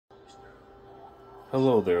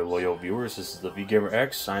Hello there, loyal viewers. This is the VGamer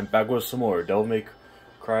X. I'm back with some more Devil May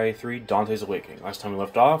Cry 3: Dante's Awakening. Last time we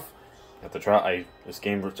left off, this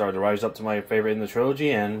game started to rise up to my favorite in the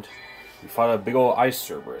trilogy, and we fought a big old ice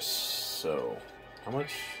Cerberus. So, how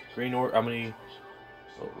much green ore? How many?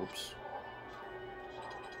 Oh, oops.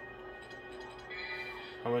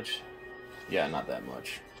 How much? Yeah, not that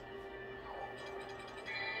much.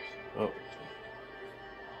 Oh.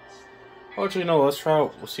 Oh, actually, no. We'll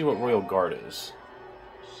see what Royal Guard is.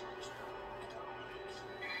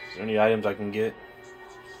 Is there any items I can get?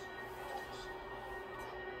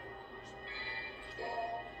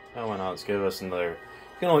 Oh, why not? Let's give us another.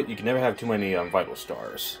 You can never have too many vital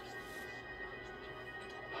stars.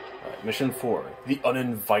 Alright, mission 4. The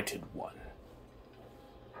Uninvited One.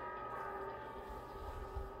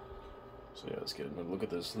 So yeah, let's get a look at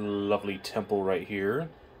this lovely temple right here.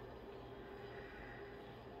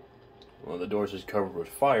 One of the doors is covered with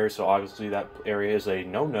fire, so obviously that area is a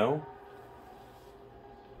no-no.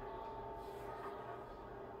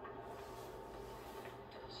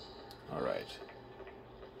 Alright.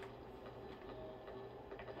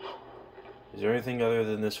 Is there anything other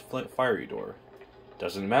than this fiery door?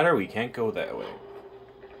 Doesn't matter, we can't go that way.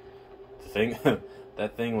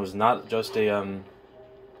 That thing was not just a,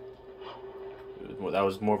 that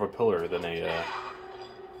was more of a pillar than a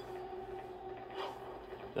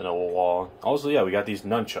wall. Also, yeah, we got these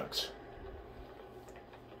nunchucks.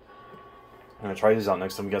 I'm gonna try these out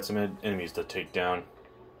next time we got some enemies to take down.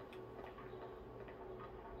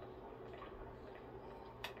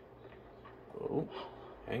 Oh,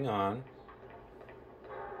 hang on.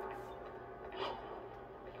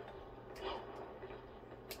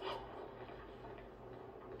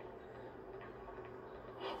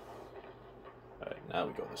 Alright, now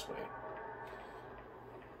we go this way.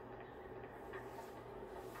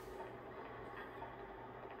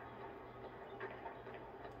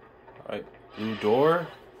 Alright, blue door.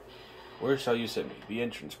 Where shall you send me? The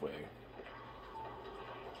entranceway.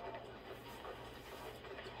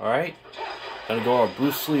 Alright. Gonna go all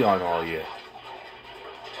Bruce Lee on all you.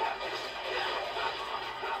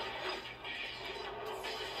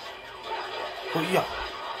 Oh yeah.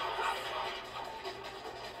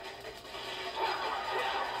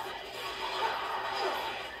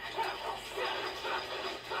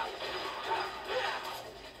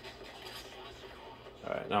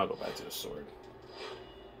 Alright, now I'll go back to the sword.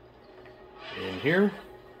 In here.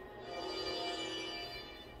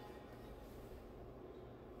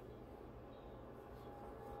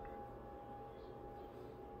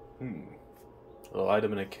 A little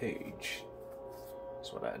item in a cage.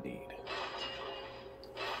 That's what I need.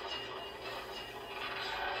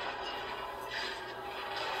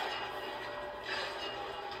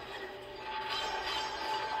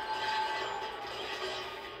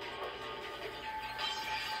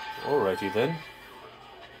 Alrighty then.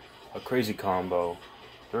 A crazy combo.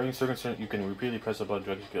 During circumstance, you can repeatedly press a button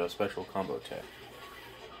to get a special combo attack.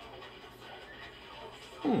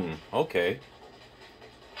 Okay.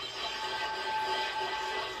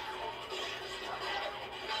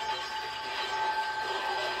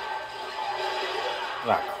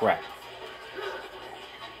 Ah, crap.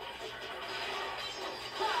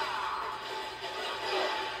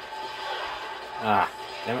 Ah,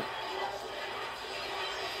 damn it.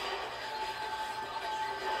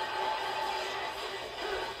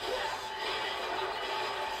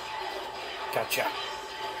 Gotcha.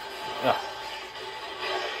 Ah.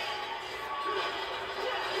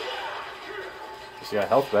 Just got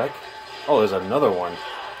health back. Oh, there's another one.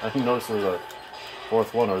 I didn't notice there was a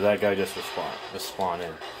fourth one, or that guy just spawn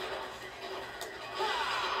in.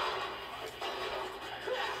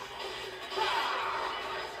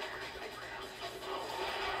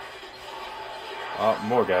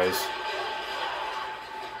 More guys.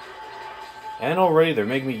 And already they're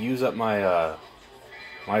making me use up my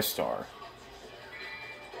my star.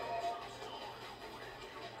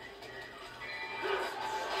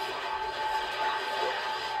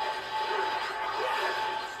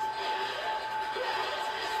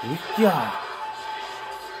 Yeah.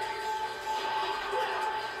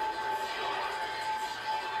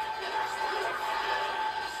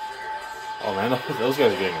 Oh man, those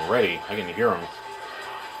guys are getting ready. I can hear them.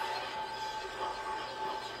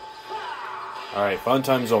 Alright, fun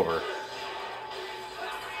time's over.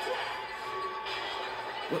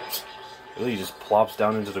 Whoops. Really, he just plops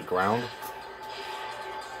down into the ground?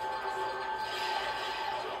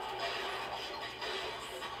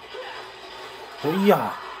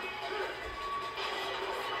 Yeah.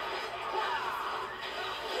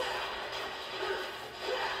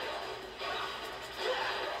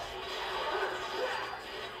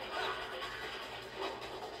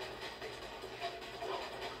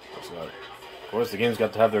 But of course, the game's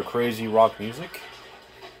got to have their crazy rock music.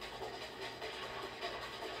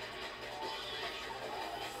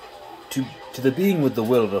 To the being with the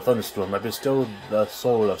will of the thunderstorm, I bestowed the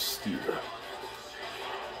soul of steel.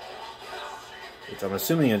 Which I'm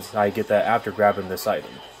assuming is I get that after grabbing this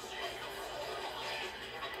item.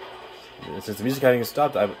 Since the music hadn't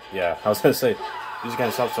stopped, yeah, I was gonna say, music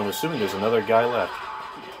hadn't stopped, so I'm assuming there's another guy left.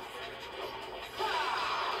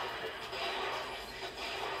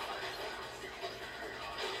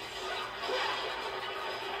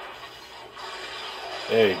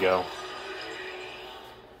 There you go.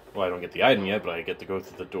 Well, I don't get the item yet, but I get to go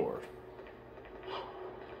through the door.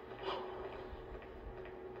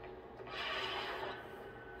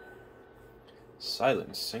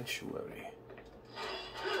 Silent Sanctuary.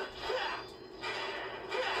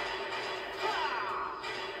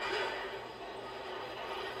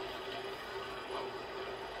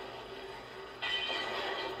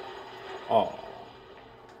 Oh.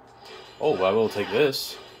 Oh, well, I will take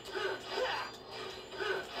this.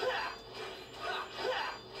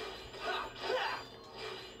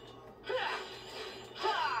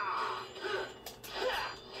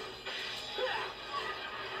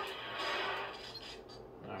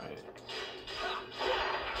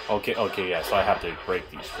 Okay, yeah, so I have to break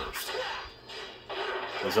these first.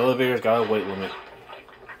 This elevator's got a weight limit.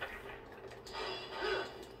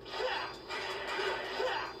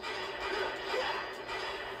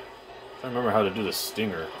 I remember how to do the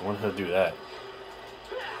stinger. I wonder how to do that.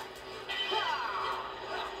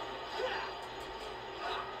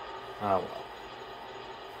 Ah, well.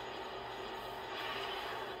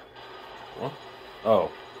 What?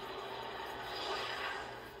 Oh.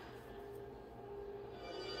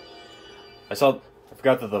 I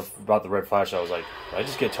forgot about the red flash. I was like, did I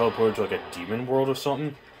just get teleported to like a demon world or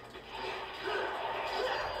something?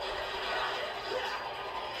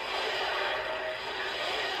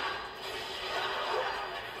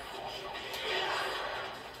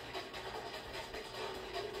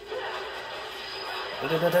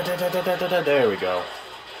 There we go.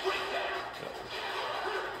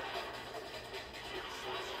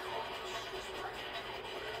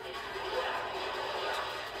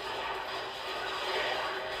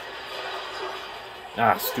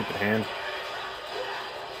 Ah, stupid hand.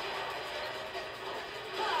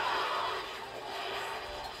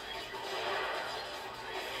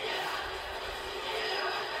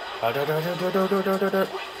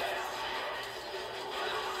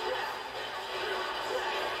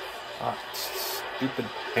 Ah, stupid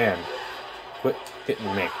hand. Quit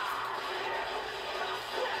hitting me.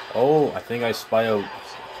 Oh, I think I spy a... Is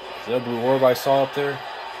that a blue orb I saw up there?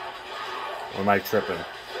 Or am I tripping?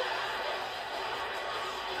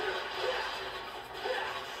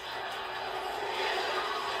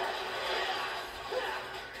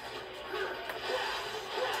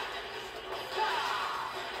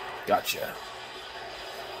 Gotcha.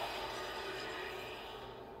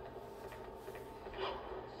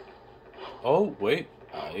 Oh, wait.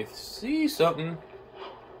 I see something.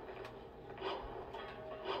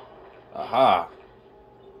 Aha.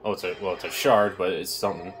 Oh, it's a shard, but it's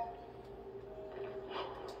something.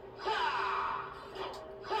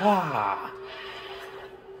 Ah.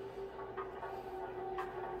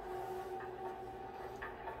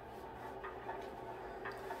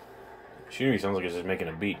 Machinery sounds like it's just making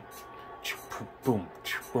a beat. Boom,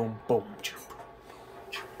 boom, boom, boom.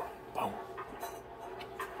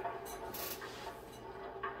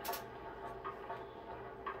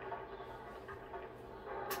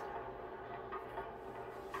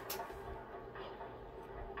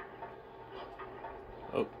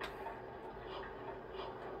 Oh.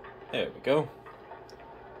 There we go.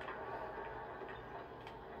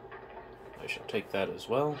 I shall take that as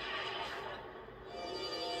well.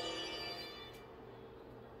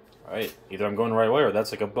 Alright, either I'm going the right way or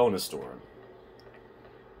that's like a bonus door.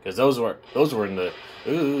 Because those were in the...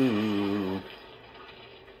 Ooh.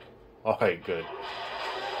 Alright, good.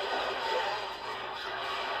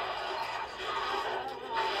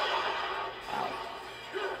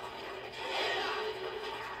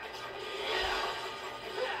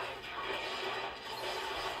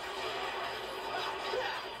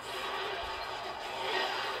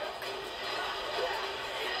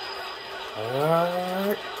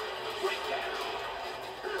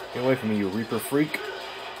 Get away from me, you Reaper freak.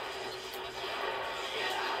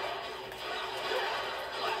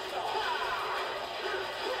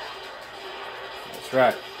 That's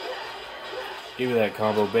right. Give me that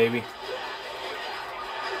combo, baby.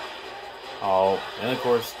 Oh, and of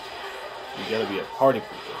course, you gotta be a party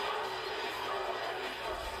pooper.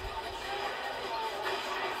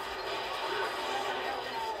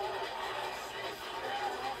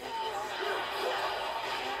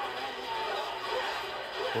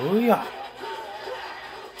 Oh yeah.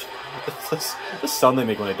 The sound they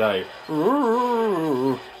make when I die.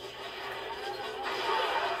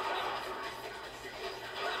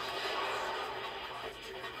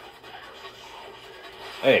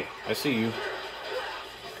 Hey, I see you.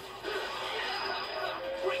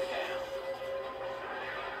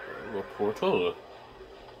 A portal.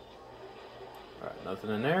 Alright, nothing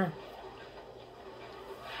in there.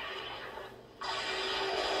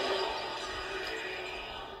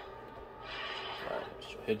 Alright,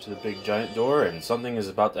 head to the big giant door, and something is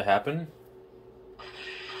about to happen.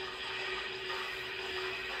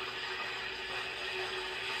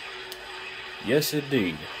 Yes,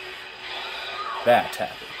 indeed. That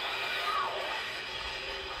happened.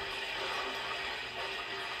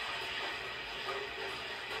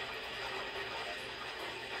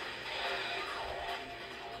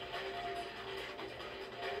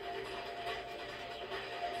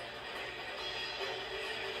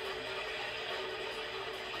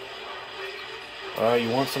 You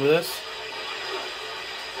want some of this?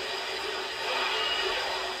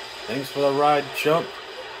 Thanks for the ride, chump.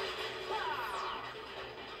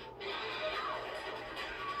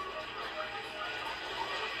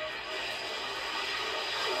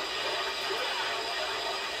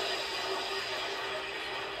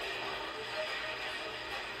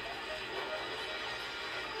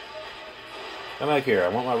 Come back here. I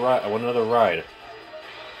want my ride. I want another ride.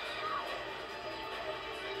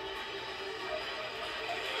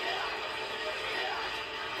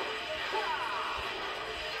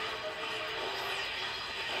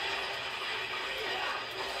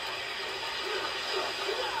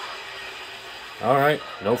 Alright,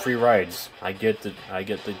 no free rides. I get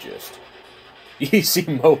the gist.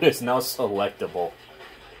 Easy mode is now selectable.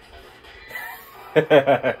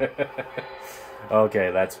 Okay,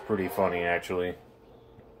 that's pretty funny actually.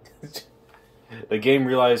 The game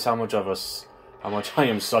realized how much I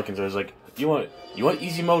am sucking, so it's like, you want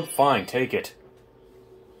easy mode? Fine, take it.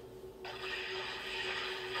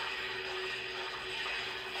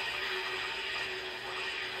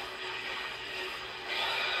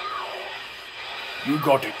 You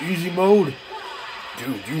got the easy mode?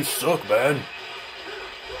 Dude, you suck, man.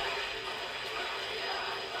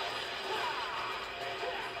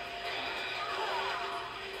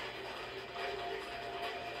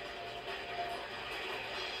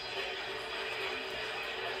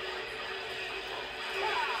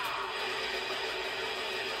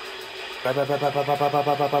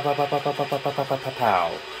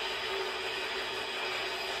 Pow.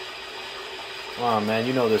 Come on, man,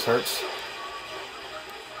 you know this hurts.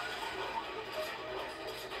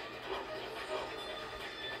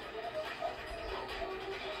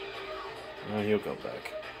 And he'll go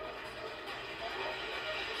back.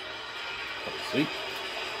 Go to sleep.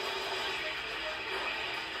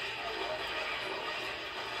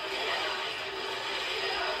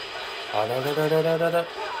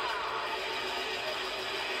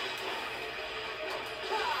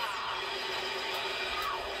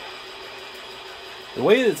 The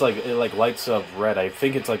way it lights up red, I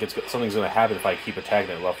think it's like something's gonna happen if I keep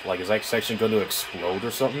attacking it left. Like, is that section going to explode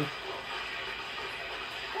or something?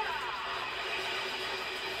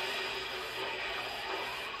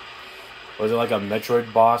 Or is it like a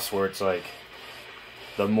Metroid boss where it's like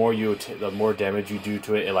the more damage you do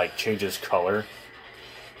to it, it like changes color?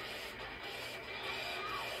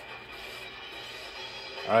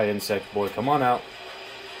 Alright, insect boy, come on out.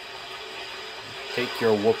 Take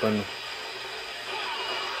your whooping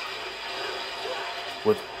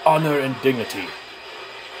with honor and dignity.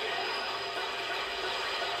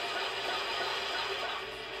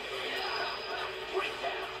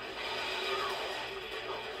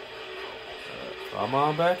 Come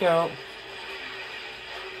on back out.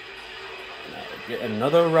 Now get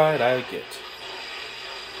another ride I get.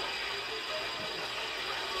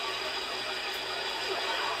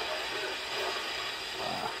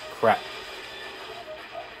 Ah, crap.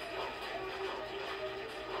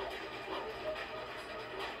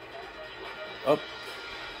 Up.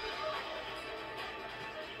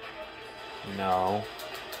 No.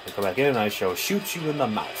 I come back in and I shall shoot you in the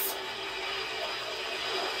mouth.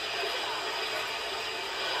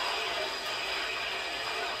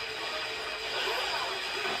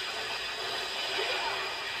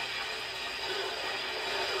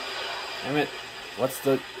 Damn it. What's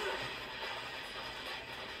the...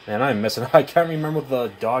 Man, I'm messing up. I can't remember what the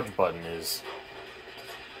dodge button is.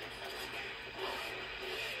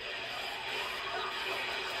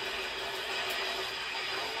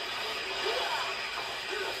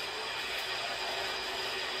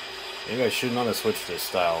 Maybe I shouldn't want to switch this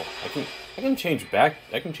style. I can change back.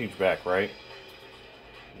 I can change back, right?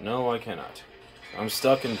 No, I cannot. I'm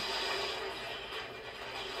stuck in...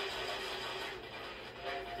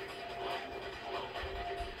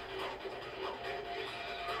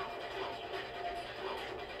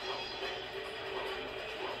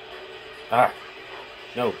 Ah!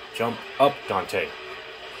 No, jump up, Dante.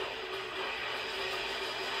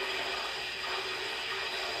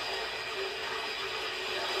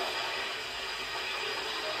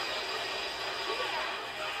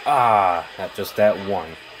 Ah, not just that one.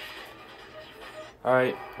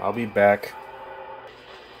 Alright, I'll be back.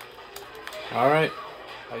 Alright,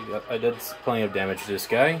 I did plenty of damage to this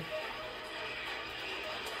guy.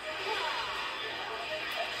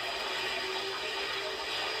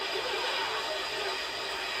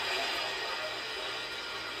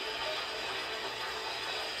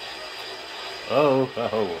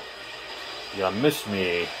 Oh, you missed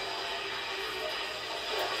me.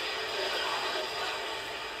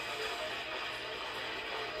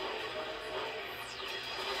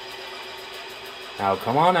 Now,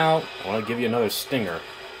 come on out. I want to give you another stinger.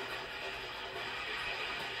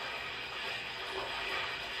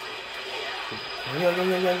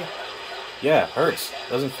 Yeah, hurts.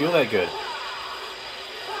 Doesn't feel that good.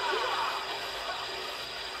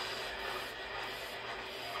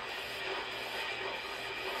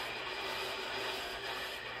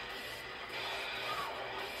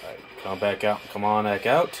 Alright, come back out. Come on back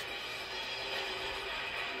out.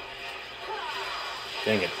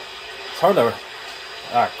 Dang it. It's hard to...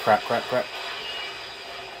 Ah, crap.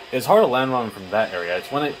 It's hard to land on from that area.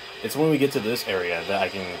 It's when we get to this area that I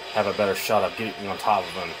can have a better shot of getting on top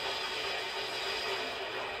of them.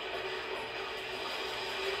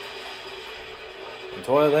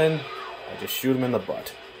 Until then, I just shoot him in the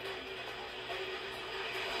butt.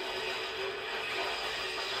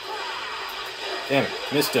 Damn it,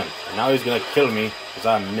 missed him. And now he's gonna kill me because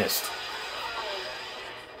I missed.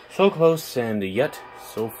 So close and yet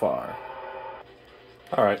so far.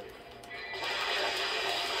 Alright.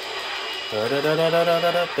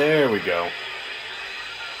 There we go.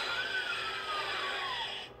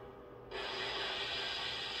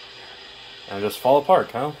 And just fall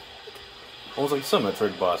apart, huh? Almost like some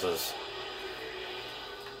Metroid bosses.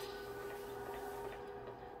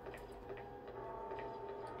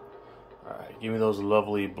 Alright, give me those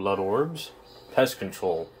lovely blood orbs. Pest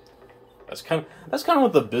control. That's kind of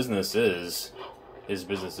what the business is. His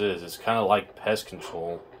business is. It's kind of like pest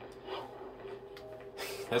control.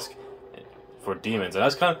 That's for demons, and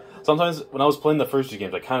that's kind of sometimes when I was playing the first two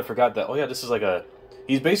games, I kind of forgot that. Oh yeah, this is like a.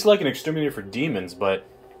 He's basically like an exterminator for demons, but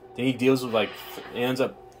then he deals with he ends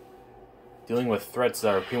up dealing with threats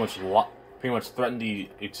that are pretty much threaten the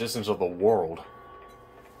existence of the world.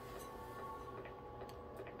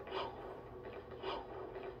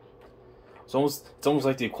 It's almost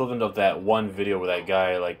like the equivalent of that one video where that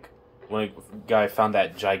guy when a guy found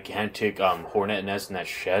that gigantic hornet nest in that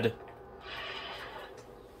shed.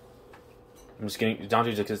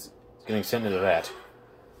 Dante just getting sent into that.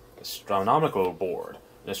 Astronomical board.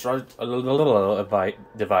 A little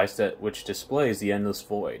device which displays the endless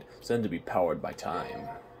void, said to be powered by time.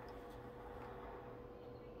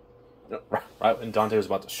 Right when Dante was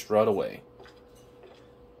about to strut away.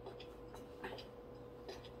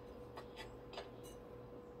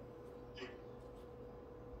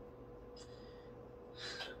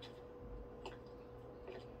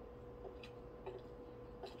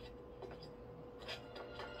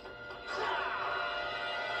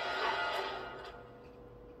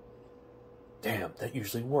 Damn, that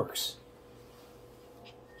usually works.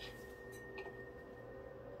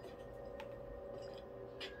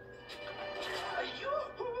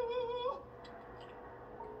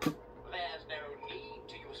 There's no need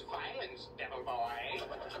to use violence, devil boy.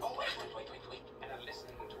 Oh, wait. And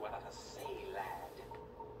listen to what I say, lad.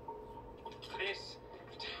 This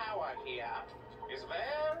tower here is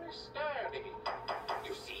very sturdy.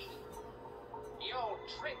 You see, your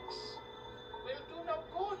tricks will do no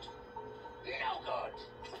good. No good.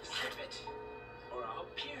 Zip it, or I'll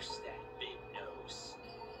pierce that big nose.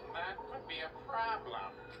 That could be a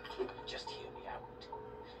problem. Just hear me out.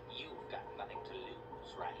 You've got nothing to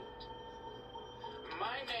lose, right?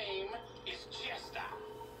 My name is Jester,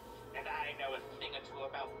 and I know a thing or two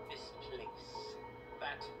about this place.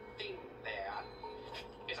 That thing there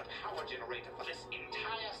is a power generator for this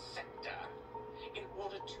entire sector. In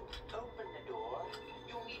order to open the door,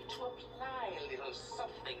 you need to apply a little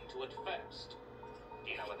something to it first.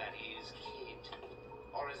 Do you know what that is, kid?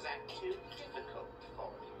 Or is that too difficult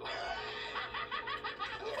for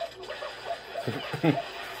you?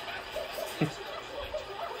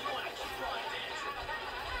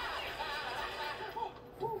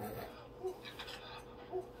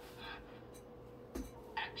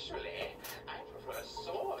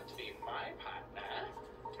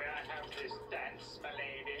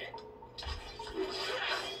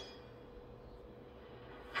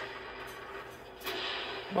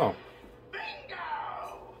 Oh.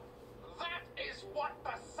 Bingo! That is what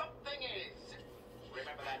the something is.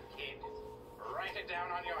 Remember that, kid? Write it down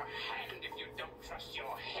on your hand if you don't trust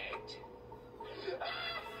your head.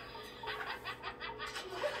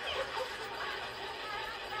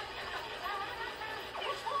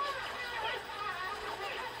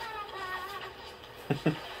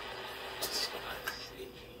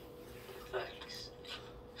 Thanks.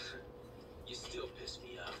 You still piss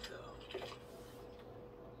me off, though.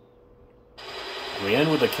 We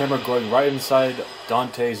end with the camera going right inside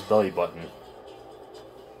Dante's belly button.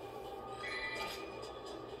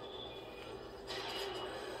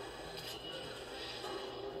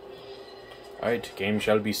 Alright, game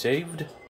shall be saved.